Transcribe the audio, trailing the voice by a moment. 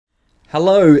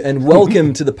Hello and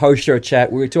welcome to the post-show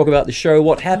chat where we talk about the show,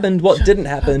 what happened, what didn't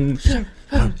happen,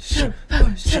 and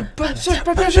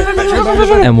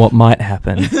what might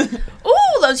happen.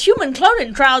 Ooh, those human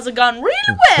cloning trials have gone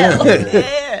really well.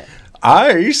 Yeah.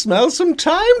 I smell some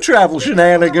time travel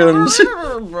shenanigans.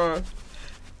 What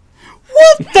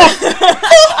the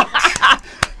fuck?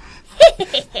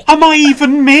 Am I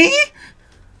even me?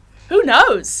 Who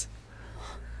knows?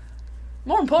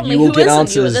 More importantly, You will who get isn't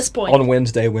answers you at this point? on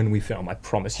Wednesday when we film, I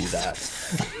promise you that.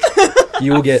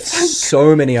 You will get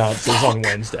so many answers on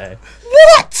Wednesday.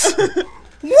 What?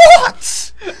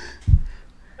 What?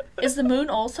 Is the moon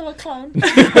also a clone?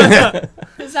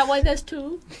 Is that why there's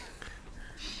two?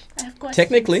 I have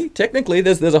questions. Technically,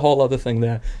 there's a whole other thing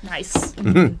there. Nice.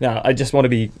 Now, I just want to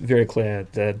be very clear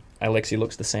that Alexei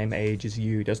looks the same age as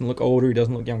you. He doesn't look older. He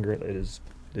doesn't look younger. It is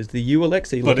the you,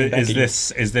 Alexei. But looking back is at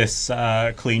you. this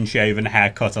clean-shaven,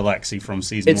 haircut Alexei from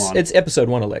season 1? It's episode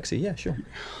 1, Alexei. Yeah, sure.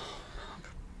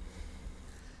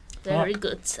 Very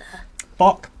good, sir.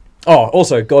 Fuck. Oh,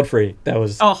 also Godfrey. That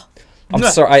was. Oh, I'm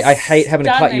sorry. I hate having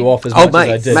to cut you off as Oh, much as I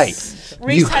mate, did. mate.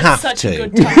 Rhys You had have such to. a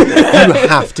good time. You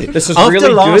have to. This is After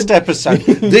really last good. episode,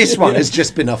 this one has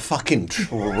just been a fucking treat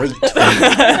for me.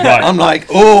 Right. I'm like,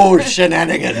 oh,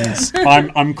 shenanigans.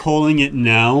 I'm calling it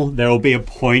now. There will be a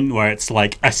point where it's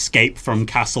like escape from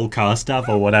Castle Karstav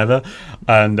or whatever,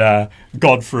 and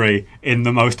Godfrey, in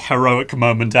the most heroic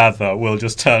moment ever, will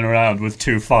just turn around with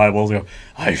 2 fireballs and go,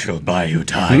 "I shall buy you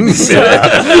time."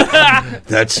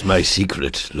 That's my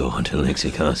secret, Lord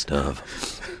Alexei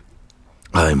Karstav.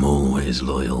 I'm always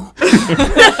loyal.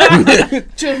 To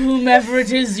whomever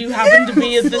it is you happen to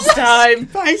be at this time.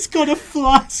 He's got a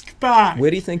flask back.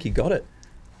 Where do you think he got it?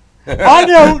 I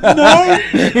don't know.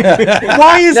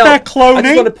 Why is Now, there I just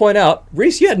cloning? want to point out,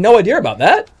 Rhys, you had no idea about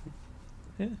that.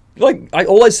 Yeah. Like,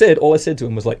 all I said to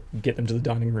him was like, get them to the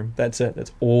dining room. That's it.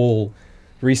 That's all.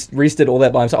 Rhys did all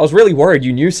that by himself. I was really worried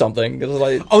you knew something. It was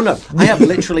like, Oh, no. I have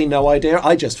literally no idea.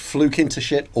 I just fluke into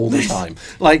shit all the time.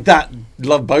 Like that.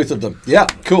 Love both of them. Yeah,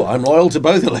 cool. I'm loyal to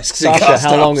both Alexei Sasha, Karstavs.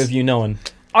 how long have you known?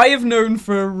 I have known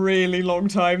for a really long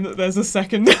time that there's a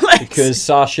second Alexei. Because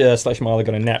Sasha / Myla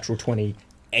got a natural 20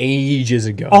 ages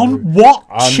ago. On what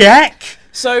check?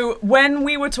 So when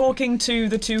we were talking to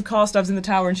the 2 Karstavs in the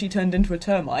tower and she turned into a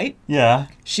termite, Yeah.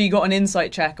 she got an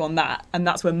insight check on that, and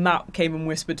that's when Matt came and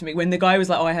whispered to me. When the guy was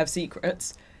like, "Oh, I have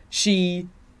secrets," she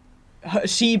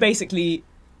basically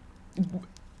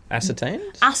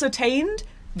ascertained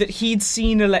that he'd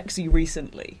seen Alexei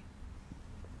recently,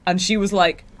 and she was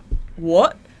like,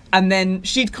 "What?" And then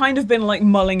she'd kind of been like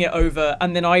mulling it over,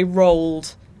 and then I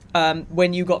rolled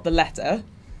when you got the letter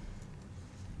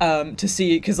to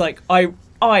see, because like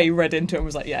I read into it and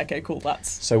was like, yeah, okay, cool, that's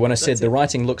So when I said That's the it.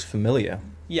 writing looks familiar,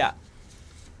 yeah.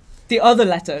 The other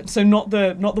letter, so not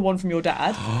the one from your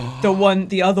dad,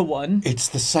 the other one. It's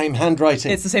the same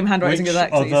handwriting. It's the same handwriting Which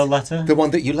as Alexei's. other letter? the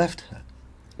one that you left her.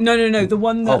 No, the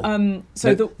one that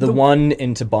so the one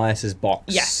in Tobias's box.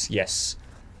 Yes. Yes.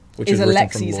 Which Is was written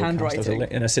Alexei's from Lord handwriting. Karstav.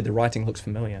 And I said the writing looks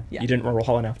familiar. Yeah. You didn't roll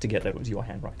high enough to get that it was your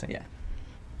handwriting. Yeah.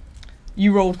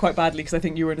 You rolled quite badly because I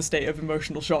think you were in a state of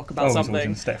emotional shock about I was always something.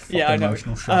 in a state of Yeah, I know.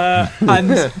 emotional shock.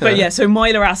 But yeah, so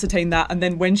Myla ascertained that, and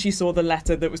then when she saw the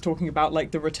letter that was talking about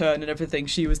like the return and everything,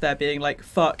 she was there being like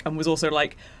fuck, and was also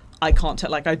like, I can't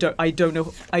tell, like I don't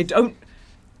know,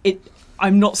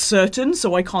 I'm not certain,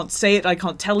 so I can't say it, I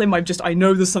can't tell him, I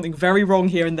know there's something very wrong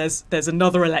here, and there's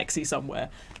another Alexei somewhere.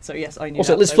 So yes, I knew.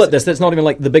 Also, that, let's but I flip was this. That's not even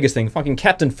like the biggest thing. Fucking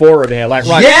Captain 4 over here. Like,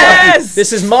 right, Yes! fuck,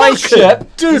 this is my ship.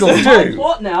 Doodle My do.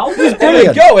 plot now. And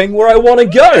I'm going where I want to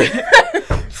go.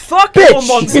 Fuck your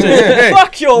monsters!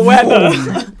 Fuck your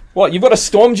weather! What, you've got a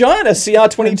Storm Giant? A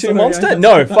CR-22 sorry, monster? I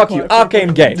No, don't- fuck you.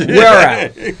 Arcane Gate. We're out.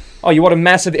 Oh, you want a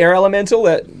massive air elemental?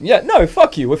 No,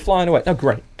 fuck you. We're flying away. Oh,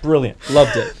 great. Brilliant.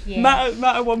 Loved it. Yeah.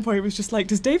 Matt at one point was just like,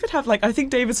 does David have like, I think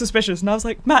David's suspicious, and I was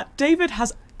like, Matt, David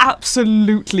has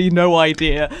absolutely no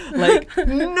idea, like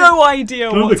no idea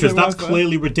No, whatsoever. because that's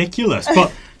clearly ridiculous.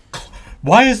 But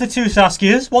why is there 2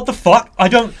 Saskias? What the fuck? I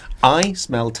don't. I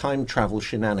smell time travel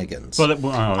shenanigans. Well,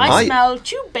 I smell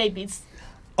tube babies.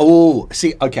 Oh,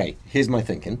 see, okay, here's my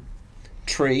thinking.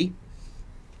 Tree,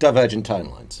 divergent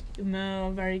timelines.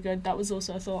 No, very good. That was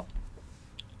also a thought.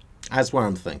 That's where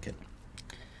I'm thinking.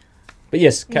 But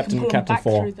yes, We can Captain pull 'em back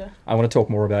 4. through the- I want to talk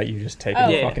more about you just taking Oh.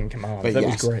 the Yeah. fucking command. But That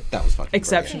yes, was great. that was fucking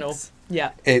exceptional. Yes.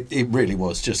 Yeah. brilliant. It really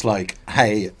was just like,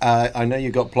 hey, I know you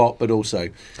got plot, but also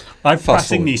I'm Fast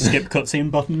pressing forward. the skip cutscene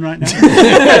button right now.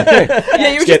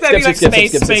 Yeah, you were Skip, just there being like skip, skip, space,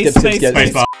 skip, skip, space, skip, skip, space, skip,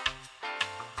 space. Spacebar.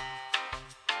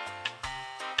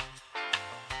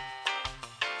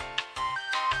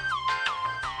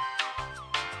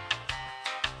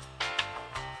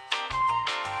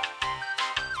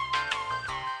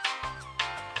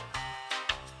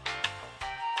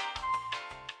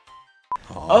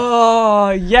 Oh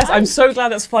yes, I'm so glad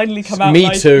that's finally come out. Me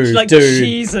like, too, like, dude.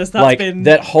 Jesus, that's like been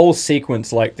that whole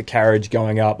sequence, like the carriage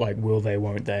going up, like will they,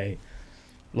 won't they?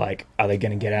 Like, are they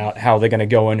going to get out? How are they going to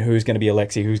go in? Who's going to be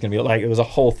Alexei? Who's going to be like? It was a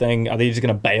whole thing. Are they just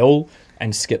going to bail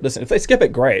and skip this? If they skip it,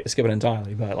 great. Skip it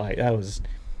entirely. But like that was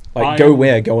like go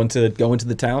into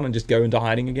the town and just go into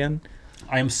hiding again.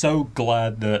 I am so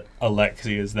glad that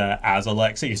Alexei is there as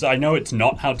Alexei. So I know it's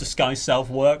not how disguise self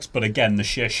works, but again, the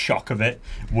sheer shock of it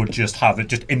would just have it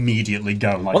just immediately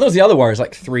go like. Well, there was the other one. It's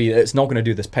like 3. It's not going to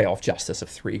do this payoff justice if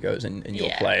 3 goes in your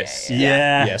place.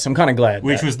 Yeah. So I'm kind of glad.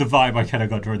 Which was the vibe I kind of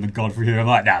got during the God review. I'm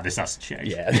like, nah, this has to change.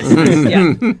 Yeah.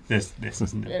 This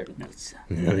isn't it.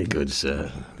 Very good,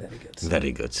 sir. Very good, sir.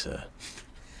 Very good, sir.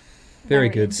 Very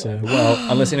good, sir.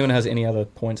 Well, unless anyone has any other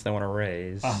points they want to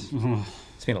raise.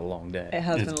 It's been a long day. It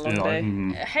has been a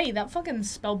long day. Hey, that fucking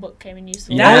spellbook came in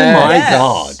useful. Yeah. Oh my Yes.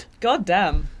 god. God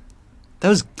damn. That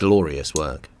was glorious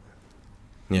work.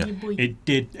 Yeah.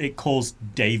 It caused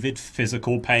David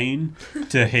physical pain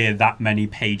to hear that many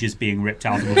pages being ripped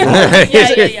out of a book.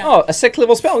 Yeah. Oh, a 6th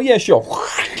level spell? Yeah, sure.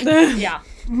 Yeah.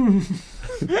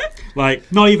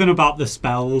 Like, not even about the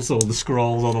spells or the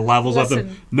scrolls or the levels of them.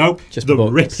 Listen. Nope, Just the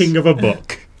books. ripping of a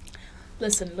book.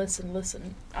 Listen.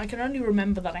 I can only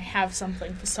remember that I have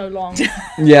something for so long.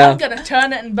 Yeah. I'm gonna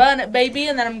turn it and burn it, baby,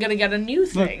 and then I'm gonna get a new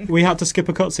thing. Look, we had to skip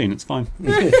a cutscene, it's fine.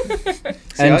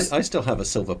 See, I still have a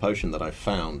silver potion that I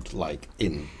found like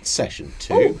in session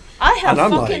 2. Oh, I have And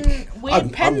I'm fucking like, weird I'm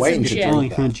pens waiting and to shit. do I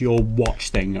had your watch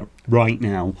thing right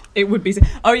now. It would be.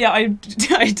 Oh yeah, I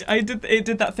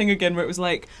did that thing again where it was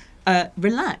like,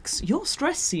 relax, your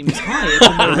stress seems high at the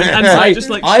moment. And so I just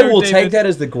like I showed will David- take that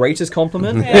as the greatest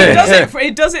compliment. Yeah,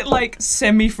 it does it like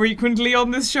semi-frequently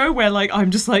on this show where like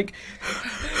I'm just like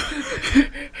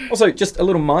Also, just a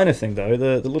little minor thing though,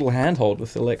 the little handhold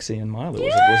with Alexei and Myla was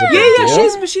a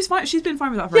big deal. she's fine. She's been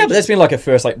fine with that for Yeah, ages. but that's been like a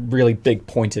first like really big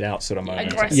pointed out sort of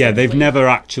moment. Aggressive. Yeah, they've never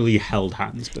actually held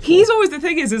hands before. He's always the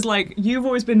thing is like you've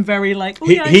always been very like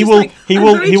He I'm will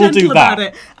very do gentle about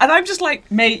that. it. And I'm just like,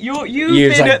 mate, you've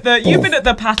It's been like, you've been at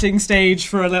the patting stage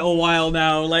for a little while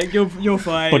now. Like you're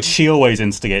fine. But she always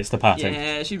instigates the patting.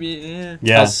 yeah, she'd be yeah.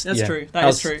 Yes. That's true. That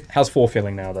how's, is true. How's 4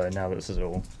 feeling now though? Now that this is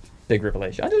all big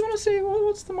revelation, I just want to see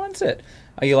what's the mindset.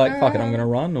 Are you like fuck it, I'm gonna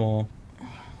run or?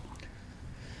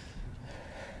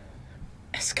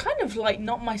 It's kind of like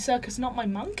not my circus, not my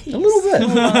monkeys. A little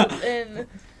bit. And,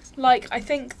 like, I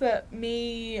think that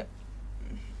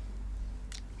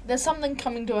there's something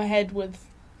coming to a head with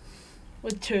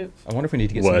 2. I wonder if we need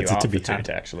to get Words some are new to be art for had.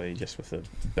 Tat actually, just with the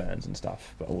burns and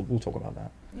stuff. But we'll talk about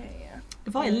that. Yeah.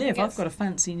 If I Yeah, live, I I've guess. got a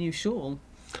fancy new shawl.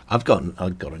 I've got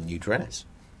a new dress.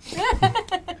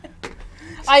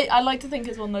 I like to think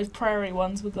it's one of those prairie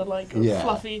ones with the like Yeah.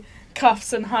 fluffy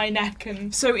cuffs and high neck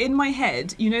and So in my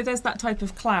head, you know, there's that type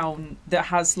of clown that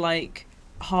has like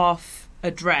half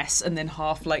a dress and then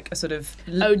half like a sort of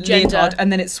gender. leotard,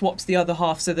 and then it swaps the other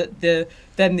half so that the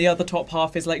other top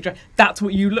half is like dress. That's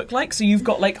what you look like. So you've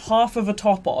got like half of a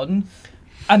top on,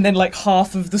 and then like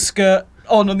half of the skirt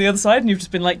on the other side, and you've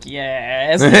just been like,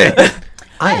 yes.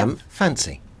 I am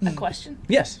fancy. a question.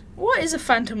 Yes. What is a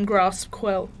phantom grasp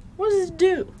quill? What does it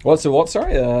do? What's the what?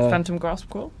 Sorry. Phantom grasp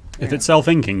quill. If it's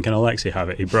self-inking, can Alexei have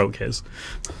it? He broke his.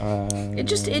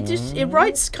 It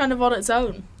writes kind of on its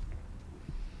own.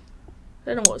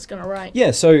 I don't know what it's gonna write.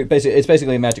 Yeah, so it's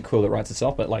basically a magic quill that writes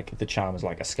itself, but like the charm is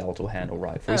like a skeletal handle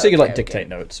right for you. So you can like Okay, dictate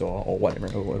notes or whatever,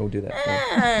 it'll do that.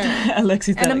 Ah.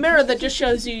 Alexei's And a like, mirror that just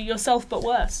shows you yourself but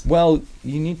worse. Well,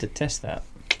 you need to test that.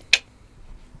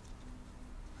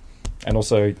 And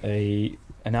also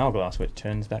an hourglass which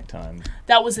turns back time.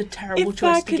 That was a terrible If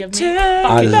I choice to could give me. turn I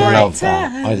Fucking back love great.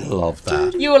 that. I love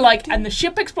that. You were like, and the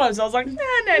ship explodes. I was like, no. No.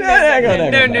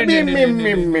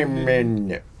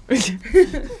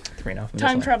 3.5 minutes.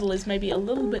 Time left. travel is maybe a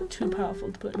little bit too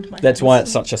powerful to put into my That's hands. why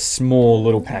it's such a small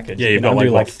little package. Yeah, You you've can got only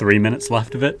like do, 3 minutes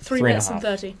left of it. 3 3 and a minutes and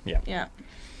half. 30. Yeah.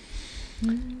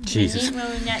 Jesus.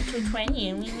 Natural 20.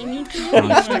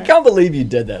 I can't believe you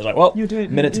did that. It's like, well, You're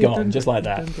doing, minute's you're gone, doing just great. like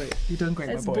that. You're doing great. You're doing great,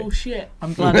 That's my boy. bullshit.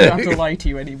 I'm glad I don't have to lie to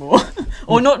you anymore.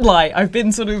 Or not lie. I've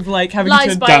been sort of like having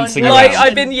Lies to by dancing own around. like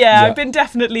I've been Yeah. I've been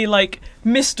definitely like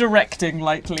misdirecting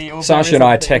lightly. Or Sasha and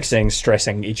I are various other things. texting,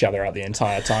 stressing each other out the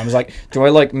entire time. It's like, do I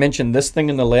like mention this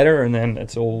thing in the letter, and then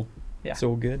it's all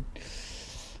good.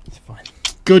 It's fine.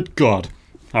 Good God.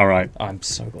 All right. I'm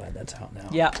so glad that's out now.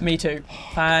 Yeah, me too.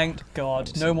 Thank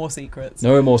God. No more secrets.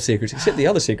 No more secrets, except the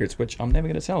other secrets, which I'm never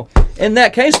going to tell. In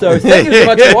that case, though, thank you so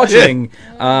much for watching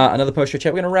another post-show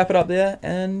chat. We're going to wrap it up there.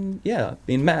 And, yeah,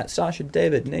 been Matt, Sasha,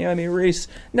 David, Naomi, Rhys,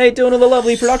 Nate doing all the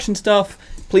lovely production stuff.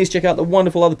 Please check out the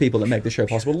wonderful other people that make the show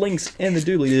possible. Links in the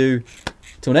doobly-doo.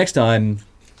 Till next time,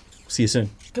 See you soon.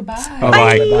 Goodbye. Bye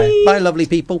bye. Bye, lovely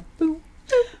people.